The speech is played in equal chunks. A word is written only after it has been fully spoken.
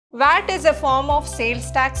VAT is a form of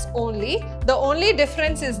sales tax only. The only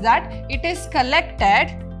difference is that it is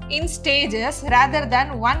collected in stages rather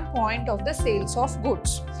than one point of the sales of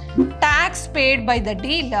goods. Tax paid by the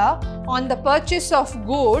dealer on the purchase of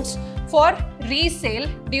goods for resale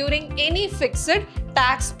during any fixed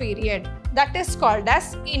tax period. That is called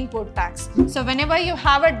as input tax. So whenever you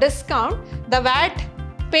have a discount, the VAT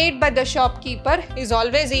paid by the shopkeeper is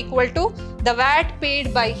always equal to the VAT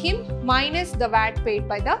paid by him minus the VAT paid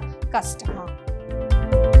by the customer.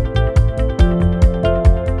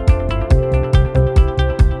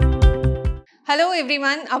 Hello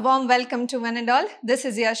everyone, a warm welcome to one and all. This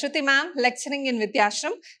is your Shruti ma'am lecturing in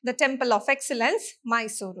Vidhyaashram, the Temple of Excellence,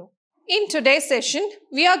 Mysuru. In today's session,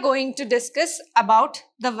 we are going to discuss about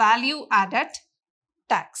the value added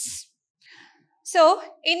tax. So,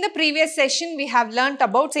 in the previous session, we have learnt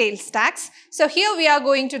about sales tax. So, here we are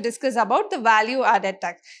going to discuss about the value added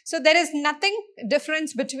tax. So, there is nothing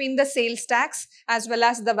difference between the sales tax as well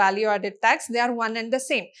as the value added tax. They are one and the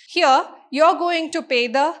same. Here, you are going to pay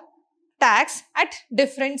the tax at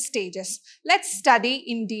different stages. Let's study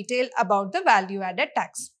in detail about the value added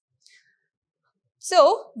tax.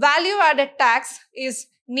 So, value added tax is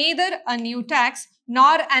neither a new tax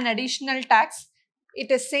nor an additional tax. It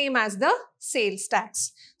is same as the sales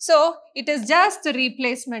tax. So, it is just the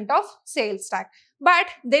replacement of sales tax. But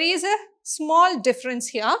there is a small difference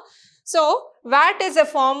here. So, VAT is a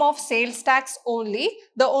form of sales tax only.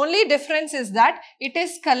 The only difference is that it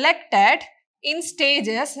is collected in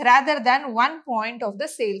stages rather than one point of the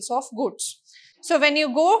sales of goods. So, when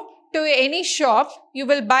you go to any shop, you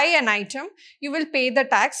will buy an item, you will pay the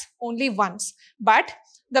tax only once. But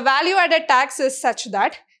the value added tax is such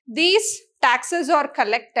that these taxes are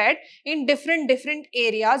collected in different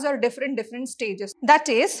areas or different stages. That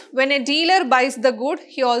is, when a dealer buys the good,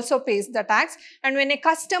 he also pays the tax. And when a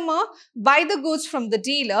customer buys the goods from the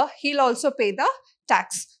dealer, he'll also pay the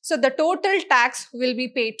tax. So, the total tax will be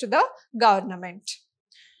paid to the government.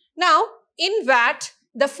 Now, in VAT,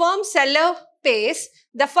 the firm seller pays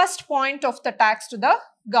the first point of the tax to the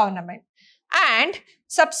government. And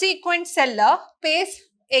subsequent seller pays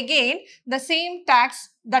again the same tax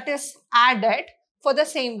that is added for the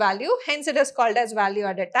same value, hence it is called as value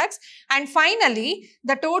added tax. And finally,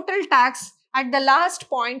 the total tax at the last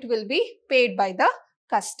point will be paid by the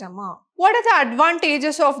customer. What are the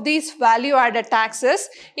advantages of these value added taxes?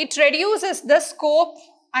 It reduces the scope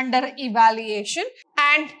under evaluation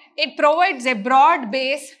and it provides a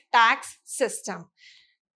broad-based tax system.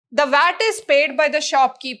 The VAT is paid by the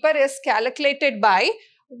shopkeeper is calculated by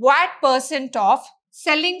VAT percent of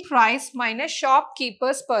selling price minus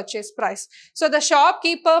shopkeeper's purchase price. So, the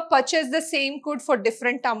shopkeeper purchased the same good for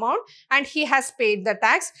different amount and he has paid the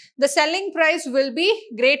tax. The selling price will be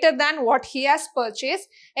greater than what he has purchased.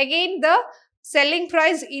 Again, the selling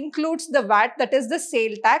price includes the VAT, that is the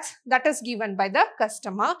sale tax that is given by the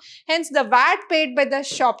customer. Hence, the VAT paid by the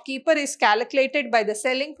shopkeeper is calculated by the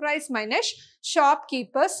selling price minus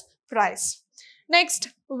shopkeeper's price. Next,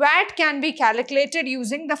 VAT can be calculated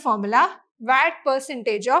using the formula VAT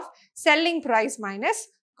percentage of selling price minus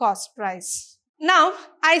cost price. Now,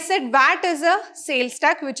 I said VAT is a sales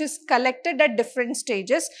tax which is collected at different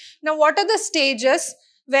stages. Now, what are the stages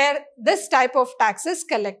where this type of tax is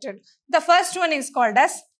collected? The first one is called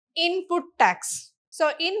as input tax.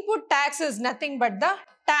 So, input tax is nothing but the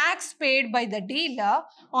tax paid by the dealer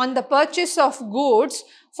on the purchase of goods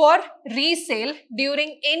for resale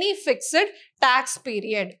during any fixed tax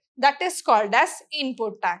period. That is called as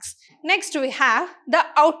input tax. Next, we have the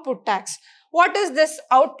output tax. What is this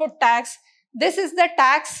output tax? This is the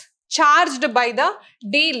tax charged by the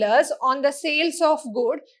dealers on the sales of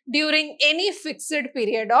goods during any fixed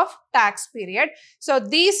period of tax period. So,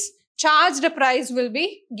 this charged price will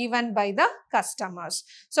be given by the customers.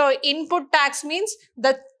 So, input tax means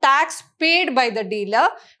the tax paid by the dealer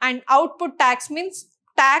and output tax means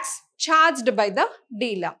tax charged by the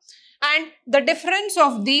dealer. And the difference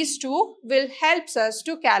of these two will help us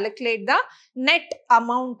to calculate the net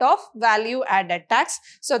amount of value added tax.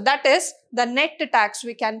 So, that is the net tax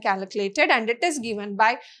we can calculate it and it is given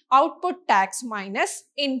by output tax minus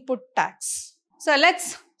input tax. So,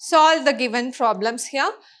 let's solve the given problems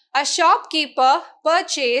here. A shopkeeper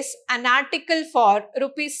purchased an article for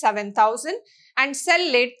rupees 7,000 and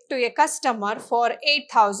sell it to a customer for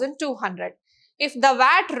 8,200. If the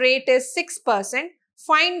VAT rate is 6%,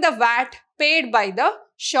 find the VAT paid by the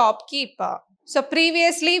shopkeeper. So,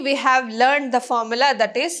 previously we have learned the formula,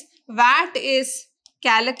 that is VAT is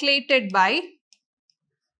calculated by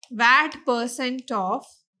VAT percent of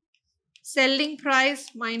selling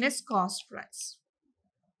price minus cost price.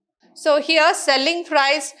 So, here selling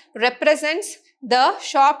price represents the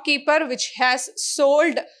shopkeeper which has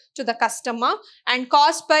sold to the customer, and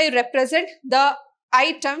cost by represent the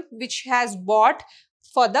item which has bought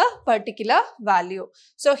for the particular value.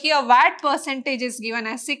 So here VAT percentage is given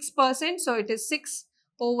as 6%. So it is 6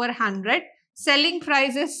 over 100. Selling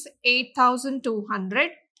price is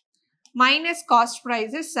 8,200 minus cost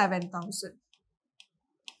price is 7,000.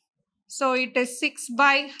 So it is 6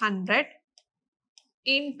 by 100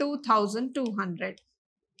 into 1,200.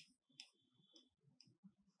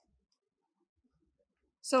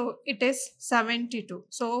 So it is 72.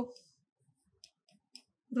 So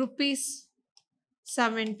rupees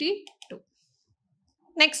 72.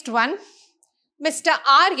 Next one, Mr.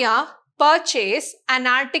 Arya purchase an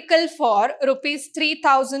article for rupees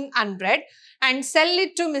 3,100 and sell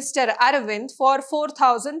it to Mr. Arvind for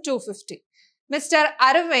 4,250. Mr.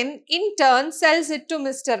 Arvind in turn sells it to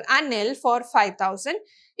Mr. Anil for 5,000.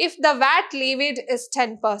 If the VAT levied is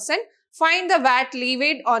 10%, find the VAT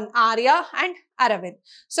levied on Arya and Arvind.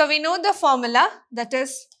 So we know the formula, that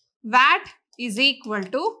is VAT is equal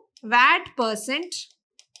to VAT percent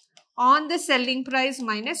on the selling price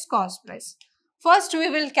minus cost price. First we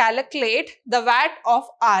will calculate the VAT of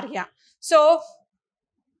Arya. So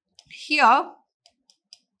here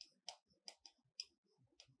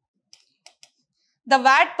the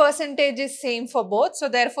VAT percentage is same for both. So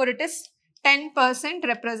therefore it is 10%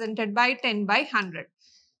 represented by 10 by 100.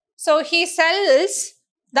 So he sells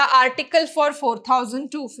the article for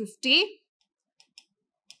 4,250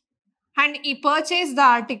 and he purchased the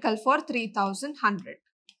article for 3,100.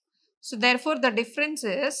 So therefore the difference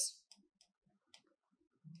is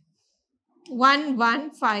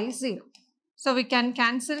 1150. So we can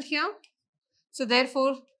cancel here. So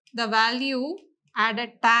therefore the value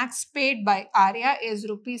added tax paid by Arya is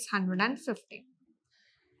rupees 150.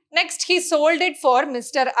 Next he sold it for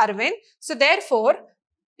Mr. Arvind. So therefore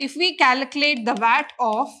if we calculate the VAT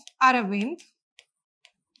of Arvind,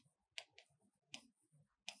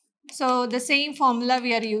 so the same formula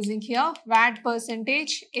we are using here, VAT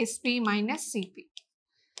percentage SP minus CP.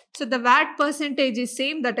 So the VAT percentage is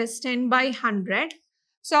same, that is 10 by 100.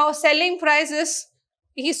 So selling price is,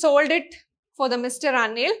 he sold it for the Mr.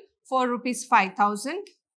 Anil for rupees 5,000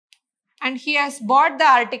 and he has bought the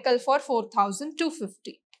article for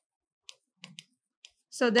 4,250.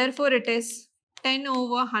 So therefore it is 10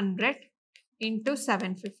 over 100 into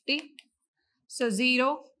 750. So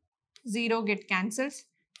 0, 0 get cancels,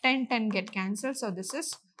 10, 10 get cancelled. So this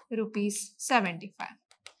is rupees 75.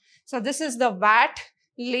 So this is the VAT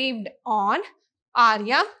levied on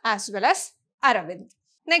Arya as well as Aravind.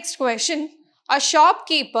 Next question. A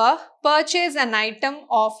shopkeeper purchased an item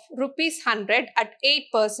of rupees 100 at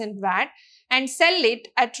 8% VAT and sell it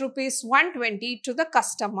at rupees 120 to the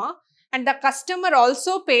customer, and the customer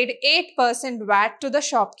also paid 8% VAT to the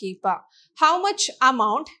shopkeeper. How much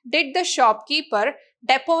amount did the shopkeeper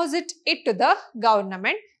deposit it to the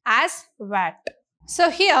government as VAT? So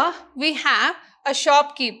here we have a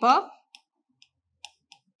shopkeeper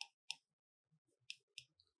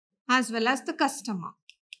as well as the customer.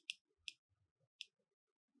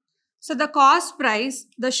 So the cost price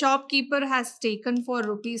the shopkeeper has taken for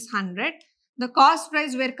rupees 100. The cost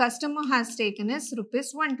price where customer has taken is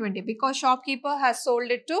rupees 120 because shopkeeper has sold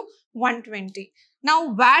it to 120.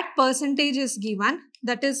 Now VAT percentage is given,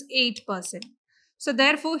 that is 8%. So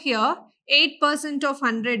therefore here 8% of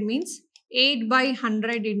 100 means 8 by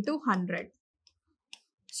 100 into 100.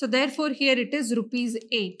 So therefore here it is rupees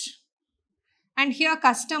 8. And here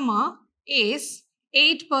customer is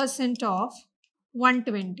 8% of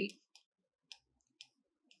 120.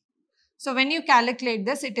 So when you calculate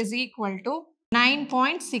this, it is equal to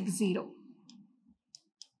 9.60.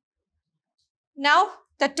 Now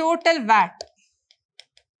the total VAT.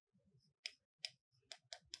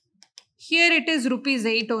 Here it is rupees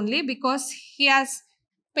 8 only because he has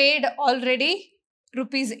paid already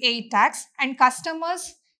rupees 8 tax, and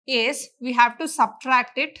customers is we have to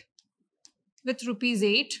subtract it with rupees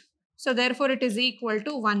 8. So therefore it is equal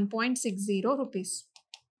to 1.60 rupees.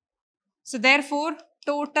 So therefore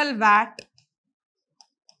total VAT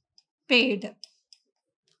paid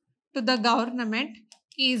to the government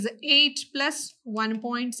is 8 plus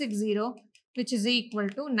 1.60, which is equal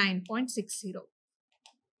to 9.60.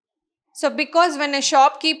 So because when a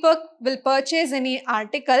shopkeeper will purchase any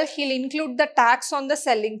article, he'll include the tax on the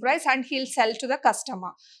selling price and he'll sell to the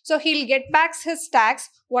customer. So he'll get back his tax,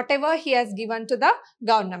 whatever he has given to the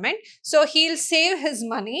government. So he'll save his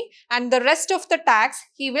money and the rest of the tax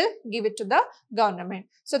he will give it to the government.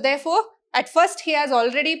 So therefore, at first he has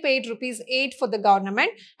already paid rupees 8 for the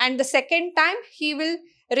government, and the second time he will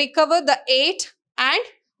recover the 8 and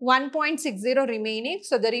 1.60 remaining.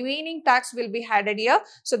 So the remaining tax will be added here.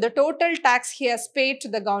 So the total tax he has paid to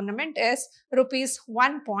the government is rupees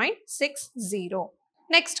 1.60.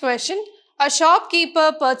 Next question. A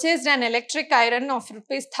shopkeeper purchased an electric iron of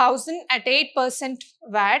rupees 1000 at 8%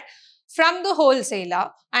 VAT from the wholesaler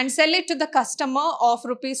and sell it to the customer of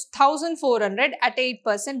rupees 1400 at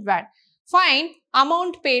 8% VAT. Find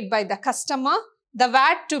amount paid by the customer, the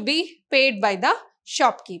VAT to be paid by the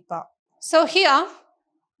shopkeeper. So here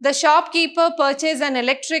the shopkeeper purchased an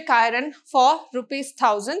electric iron for rupees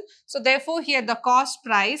 1000. So therefore here the cost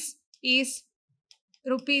price is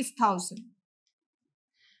rupees 1000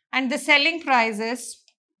 and the selling price is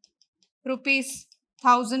rupees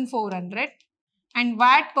 1400 and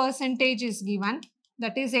VAT percentage is given,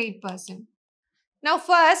 that is 8%. Now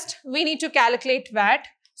first we need to calculate VAT.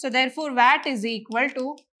 So therefore VAT is equal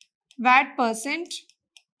to VAT percent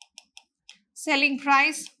selling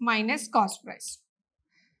price minus cost price.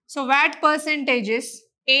 So VAT percentage is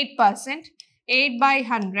 8%, 8 by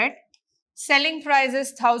 100, selling price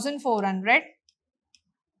is 1400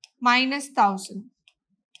 minus 1000.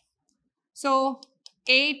 So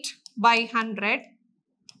 8 by 100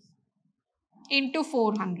 into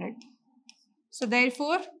 400. So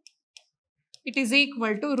therefore it is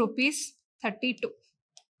equal to rupees 32.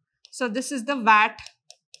 So this is the VAT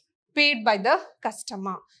paid by the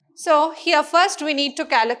customer. So here first we need to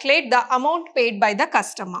calculate the amount paid by the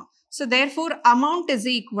customer. So therefore amount is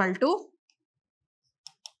equal to,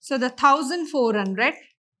 so the 1400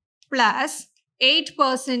 plus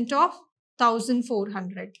 8% of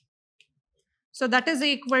 1400. So that is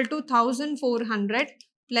equal to 1400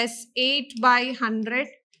 plus 8 by 100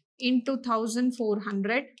 into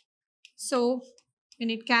 1400. So when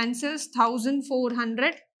it cancels,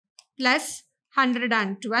 1400 plus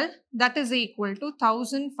 112, that is equal to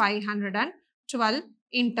 1512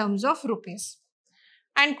 in terms of rupees.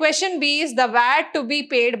 And question B is the VAT to be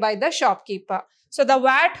paid by the shopkeeper. So the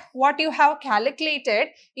VAT what you have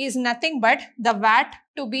calculated is nothing but the VAT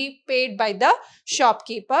to be paid by the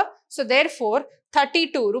shopkeeper. So therefore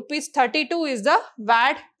 32 rupees 32 is the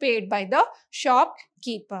VAT paid by the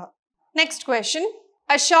shopkeeper. Next question.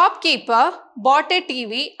 A shopkeeper bought a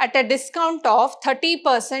TV at a discount of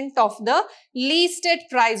 30% of the listed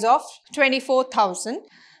price of 24,000.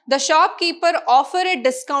 The shopkeeper offered a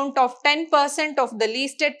discount of 10% of the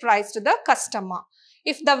listed price to the customer.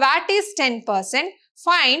 If the VAT is 10%,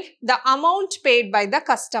 find the amount paid by the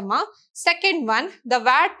customer. Second one, the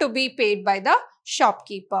VAT to be paid by the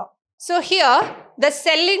shopkeeper. So here the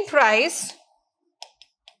selling price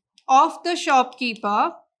of the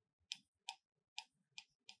shopkeeper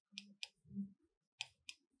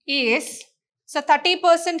is, so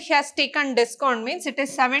 30% he has taken discount, means it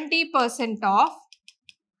is 70% of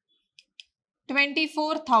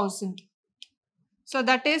 24,000. So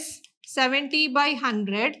that is 70 by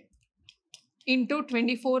 100 into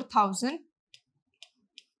 24,000.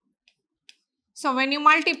 So when you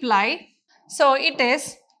multiply, so it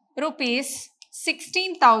is rupees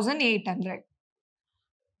 16,800.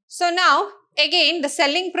 So now again the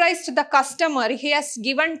selling price to the customer, he has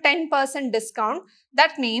given 10% discount.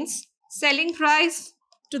 That means selling price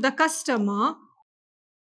to the customer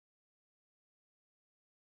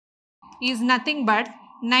is nothing but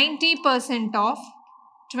 90% of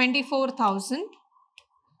 24,000.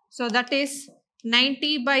 So that is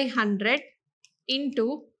 90 by 100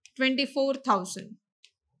 into 24,000.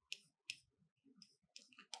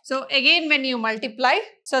 So again when you multiply,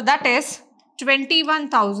 so that is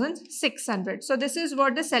 21,600. So this is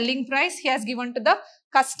what the selling price he has given to the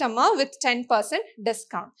customer with 10%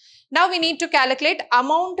 discount. Now we need to calculate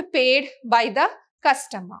amount paid by the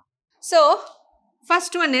customer. So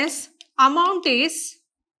first one is, amount is,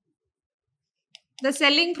 the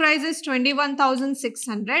selling price is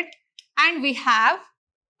 21,600 and we have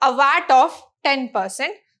a VAT of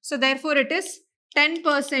 10%. So therefore it is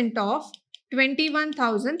 10% of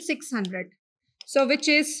 21,600. So which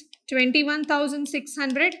is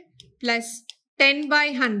 21,600 plus 10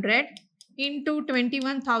 by 100 into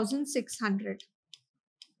 21,600.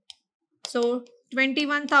 So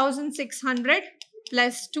 21,600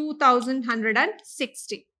 plus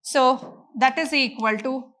 2,160. So that is equal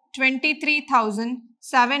to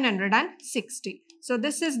 23,760. So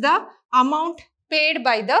this is the amount paid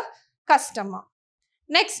by the customer.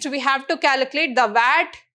 Next we have to calculate the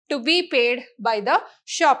VAT to be paid by the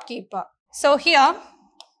shopkeeper. So here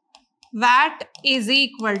VAT is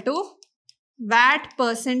equal to VAT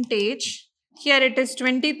percentage. Here it is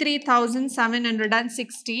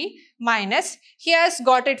 23,760 minus, he has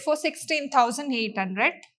got it for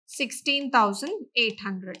 16,800.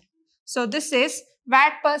 16,800. So this is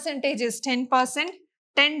VAT percentage is 10%,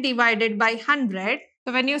 10 divided by 100.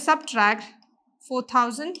 So when you subtract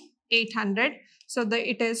 4,800, so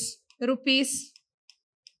it is rupees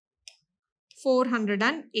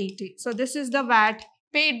 480. So this is the VAT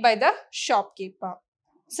paid by the shopkeeper.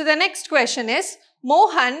 So the next question is,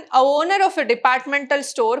 Mohan, a owner of a departmental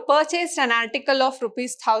store, purchased an article of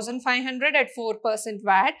rupees 1,500 at 4%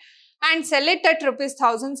 VAT and sell it at rupees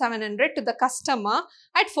 1,700 to the customer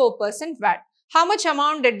at 4% VAT. How much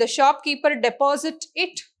amount did the shopkeeper deposit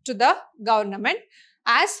it to the government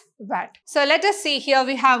as VAT? So let us see, here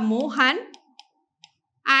we have Mohan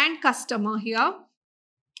and customer here.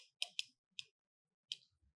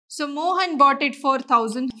 So Mohan bought it for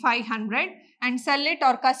 1,500 and sell it,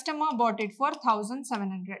 or customer bought it for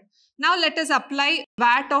 1,700. Now let us apply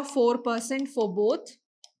VAT of 4% for both.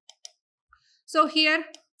 So here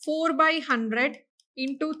 4 by 100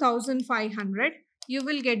 into 1,500, you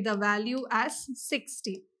will get the value as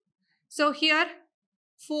 60. So here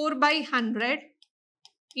 4 by 100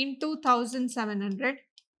 into 1,700,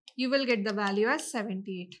 you will get the value as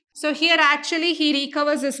 78. So here actually he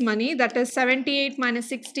recovers his money, that is 78 minus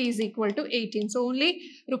 60 is equal to 18. So only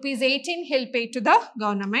rupees 18 he'll pay to the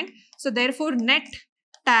government. So therefore net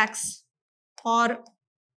tax or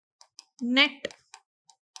net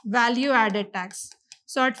value added tax.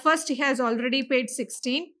 So at first he has already paid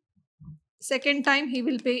 16. Second time he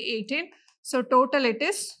will pay 18. So total it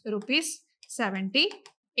is rupees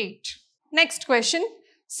 78. Next question.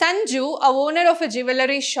 Sanju, a owner of a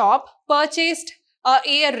jewellery shop, purchased a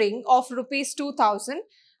earring of rupees 2,000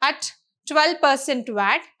 at 12%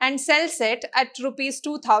 VAT and sells it at rupees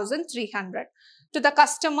 2,300 to the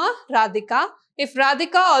customer Radhika. If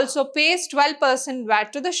Radhika also pays 12%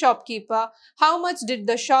 VAT to the shopkeeper, how much did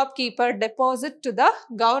the shopkeeper deposit to the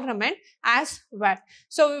government as VAT?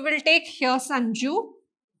 So we will take here Sanju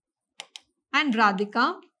and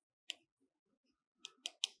Radhika.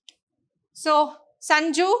 So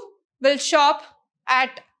Sanju will shop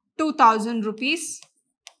at 2,000 rupees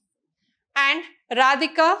and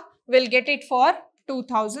Radhika will get it for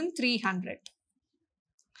 2,300.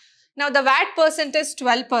 Now the VAT percent is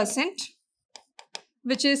 12%,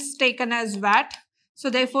 which is taken as VAT.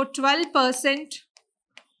 So therefore 12%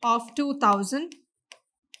 of 2,000,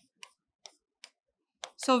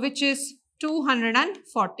 so which is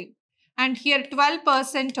 240. And here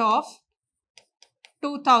 12% of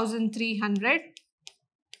 2,300.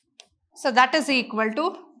 So that is equal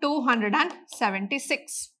to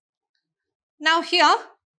 276. Now here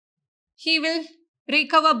he will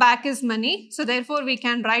recover back his money. So therefore we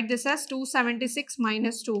can write this as 276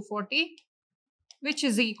 minus 240, which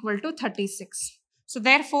is equal to 36. So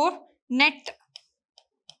therefore net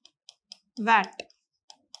VAT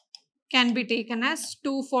can be taken as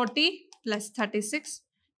 240 plus 36,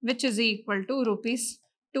 which is equal to rupees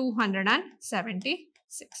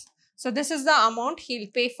 276. So this is the amount he'll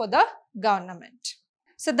pay for the government.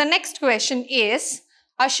 So the next question is,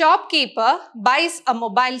 a shopkeeper buys a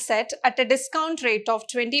mobile set at a discount rate of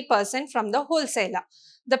 20% from the wholesaler.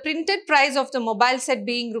 The printed price of the mobile set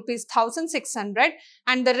being rupees 1,600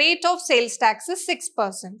 and the rate of sales tax is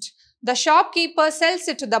 6%. The shopkeeper sells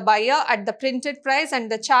it to the buyer at the printed price and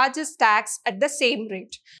the charges tax at the same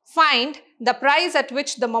rate. Find the price at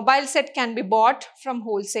which the mobile set can be bought from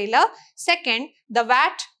wholesaler. Second, the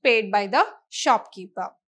VAT paid by the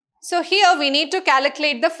shopkeeper. So here we need to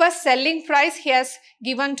calculate the first selling price he has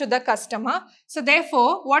given to the customer. So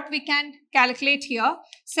therefore, what we can calculate here,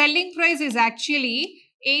 selling price is actually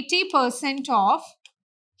 80% of,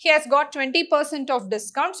 he has got 20% of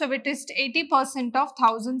discount. So it is 80% of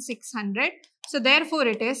 1,600. So therefore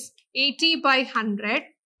it is 80 by 100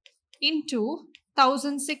 into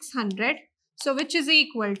 1,600. So which is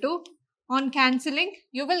equal to, on cancelling,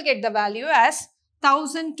 you will get the value as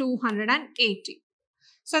 1,280.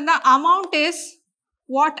 So the amount is,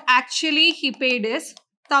 what actually he paid is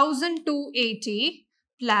 1,280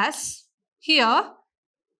 plus here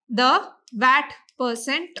the VAT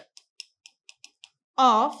percent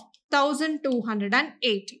of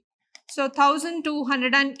 1,280. So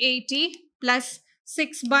 1,280 plus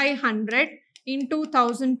 6 by 100 into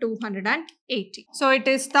 1,280. So it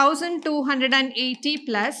is 1,280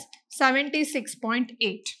 plus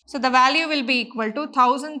 76.8. So the value will be equal to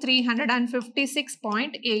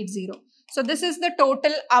 1,356.80. So this is the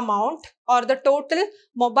total amount or the total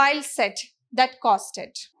mobile set that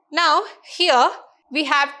costed. Now here we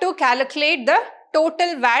have to calculate the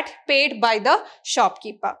total VAT paid by the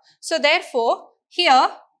shopkeeper. So therefore here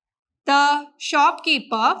the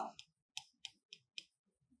shopkeeper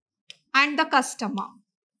and the customer.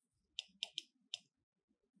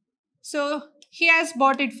 So he has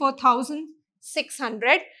bought it for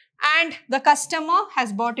 1,600 and the customer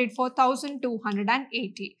has bought it for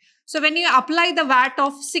 1280. So when you apply the VAT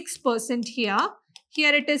of 6% here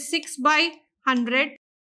it is 6 by 100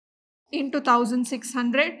 into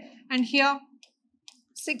 1600, and here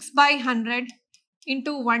 6 by 100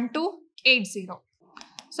 into 1280.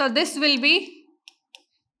 So this will be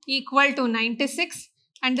equal to 96,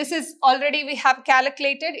 and this is already we have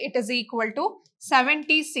calculated, it is equal to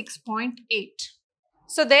 76.8.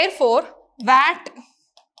 So therefore, VAT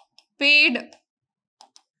paid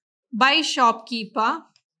by shopkeeper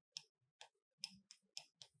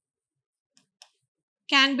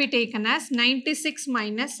can be taken as 96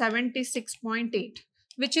 minus 76.8,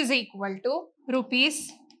 which is equal to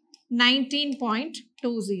rupees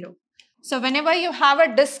 19.20. So whenever you have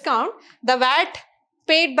a discount, the VAT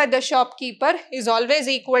paid by the shopkeeper is always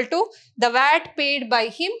equal to the VAT paid by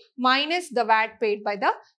him minus the VAT paid by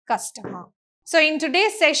the customer. So in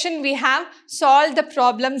today's session, we have solved the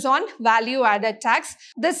problems on value added tax.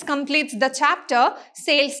 This completes the chapter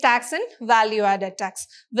sales tax and value added tax.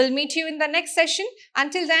 We'll meet you in the next session.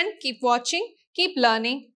 Until then, keep watching, keep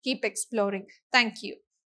learning, keep exploring. Thank you.